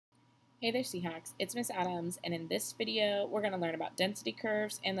Hey there, Seahawks. It's Miss Adams, and in this video, we're going to learn about density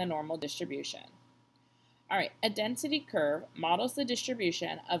curves and the normal distribution. All right, a density curve models the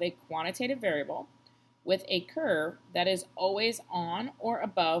distribution of a quantitative variable with a curve that is always on or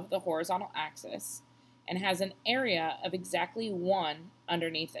above the horizontal axis and has an area of exactly 1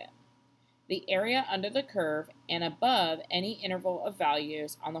 underneath it. The area under the curve and above any interval of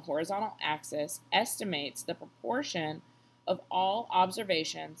values on the horizontal axis estimates the proportion of all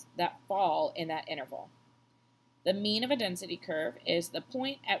observations that fall in that interval. The mean of a density curve is the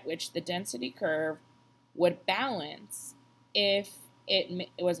point at which the density curve would balance if it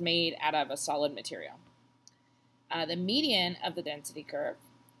was made out of a solid material. The median of the density curve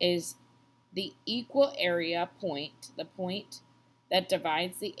is the equal area point, the point that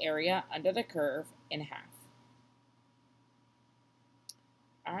divides the area under the curve in half.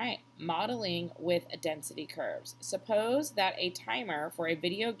 All right, modeling with density curves. Suppose that a timer for a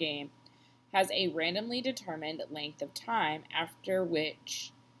video game has a randomly determined length of time after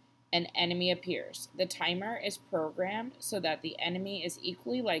which an enemy appears. The timer is programmed so that the enemy is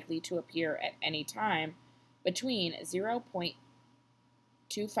equally likely to appear at any time between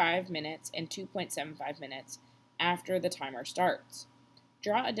 0.25 minutes and 2.75 minutes after the timer starts.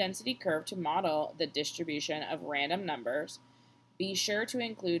 Draw a density curve to model the distribution of random numbers. Be sure to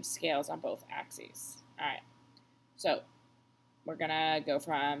include scales on both axes. All right, so we're going to go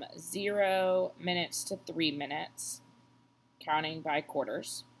from 0 minutes to 3 minutes, counting by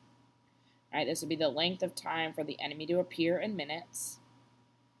quarters. All right, this would be the length of time for the enemy to appear in minutes.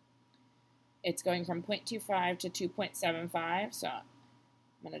 It's going from 0.25 to 2.75, so I'm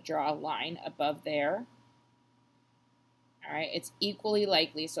going to draw a line above there. All right, it's equally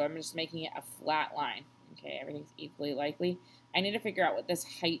likely, so I'm just making it a flat line. Okay, everything's equally likely. I need to figure out what this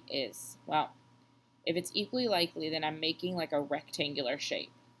height is. Well, if it's equally likely, then I'm making like a rectangular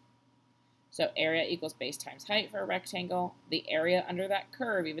shape. So area equals base times height for a rectangle. The area under that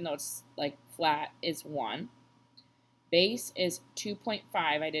curve, even though it's like flat, is 1. Base is 2.5.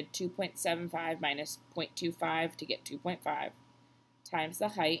 I did 2.75 minus 0.25 to get 2.5 times the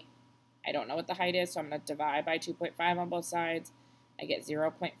height. I don't know what the height is, so I'm going to divide by 2.5 on both sides. I get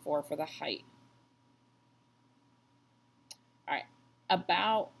 0.4 for the height. All right,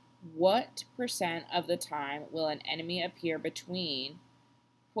 about what percent of the time will an enemy appear between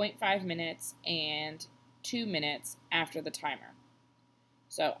 0.5 minutes and 2 minutes after the timer?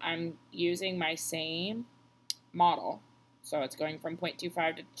 So I'm using my same model. So it's going from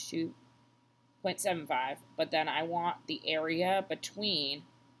 0.25 to 2.75, but then I want the area between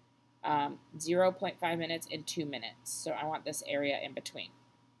 0.5 minutes and 2 minutes. So I want this area in between.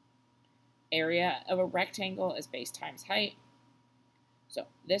 Area of a rectangle is base times height. So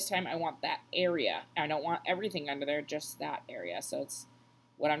this time I want that area. I don't want everything under there, just that area. So it's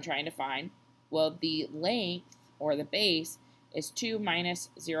what I'm trying to find. Well, the length, or the base, is 2 minus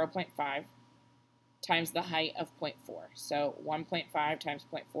 0.5 times the height of 0.4. So 1.5 times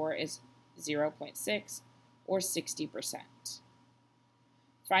 0.4 is 0.6, or 60%.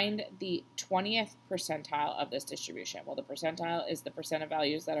 Find the 20th percentile of this distribution. Well, the percentile is the percent of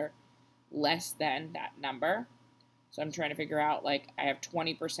values that are less than that number. So I'm trying to figure out, like, I have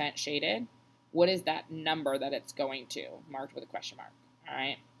 20% shaded. What is that number that it's going to? Marked with a question mark. All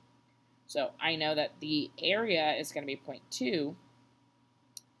right. So I know that the area is going to be 0.2.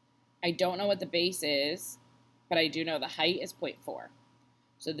 I don't know what the base is, but I do know the height is 0.4.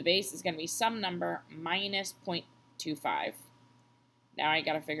 So the base is going to be some number minus 0.25. Now I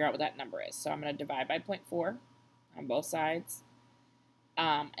got to figure out what that number is. So I'm going to divide by 0.4 on both sides.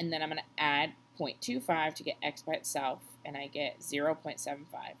 And then I'm going to add 0.25 to get x by itself, and I get 0.75.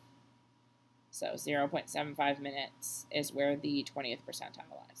 So 0.75 minutes is where the 20th percentile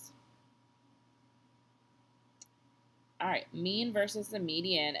lies. All right, mean versus the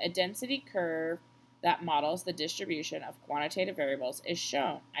median. A density curve that models the distribution of quantitative variables is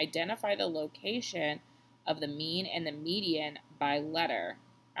shown. Identify the location of the mean and the median by letter.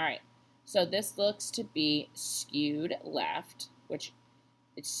 All right, so this looks to be skewed left, which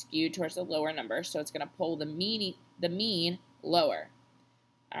it's skewed towards the lower number, so it's going to pull the mean lower.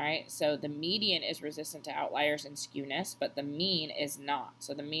 All right, so the median is resistant to outliers and skewness, but the mean is not.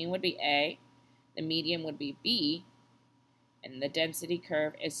 So the mean would be A, the median would be B, and the density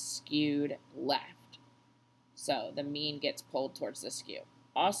curve is skewed left. So the mean gets pulled towards the skew.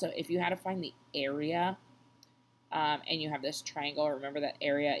 Also, if you had to find the area, and you have this triangle, remember that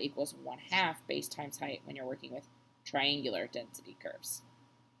area equals 1/2 base times height when you're working with triangular density curves.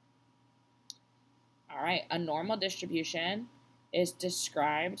 All right, a normal distribution is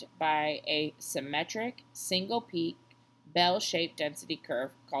described by a symmetric single peak bell-shaped density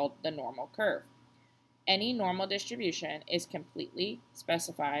curve called the normal curve. Any normal distribution is completely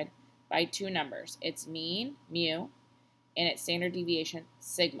specified by two numbers, its mean, mu, and its standard deviation,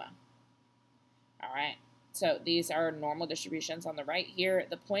 sigma. All right, so these are normal distributions on the right here.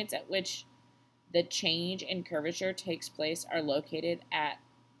 The points at which the change in curvature takes place are located at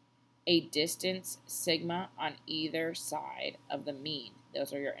a distance sigma on either side of the mean.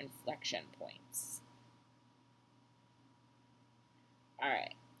 Those are your inflection points. All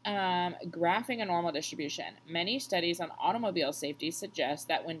right. Graphing a normal distribution. Many studies on automobile safety suggest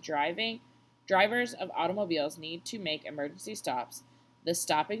that when drivers of automobiles need to make emergency stops, the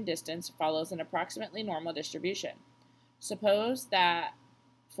stopping distance follows an approximately normal distribution. Suppose that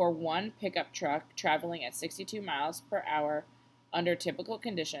for one pickup truck traveling at 62 miles per hour under typical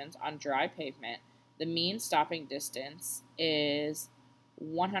conditions on dry pavement, the mean stopping distance is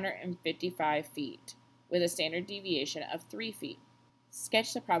 155 feet, with a standard deviation of 3 feet.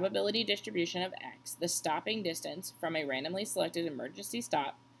 Sketch the probability distribution of x, the stopping distance from a randomly selected emergency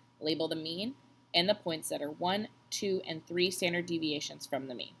stop, label the mean, and the points that are 1, 2, and 3 standard deviations from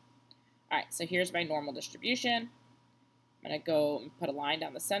the mean. All right, so here's my normal distribution. I'm going to go and put a line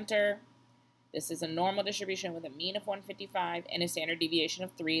down the center. This is a normal distribution with a mean of 155 and a standard deviation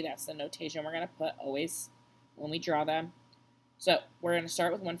of 3. That's the notation we're going to put always when we draw them. So we're going to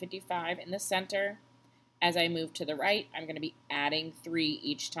start with 155 in the center. As I move to the right, I'm going to be adding 3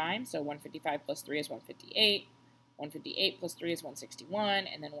 each time. So 155 plus 3 is 158. 158 plus 3 is 161,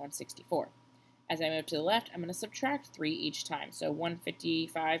 and then 164. As I move to the left, I'm going to subtract 3 each time. So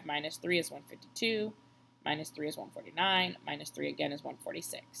 155 minus 3 is 152. Minus 3 is 149. Minus 3 again is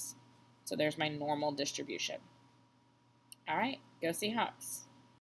 146. So there's my normal distribution. All right, go Seahawks.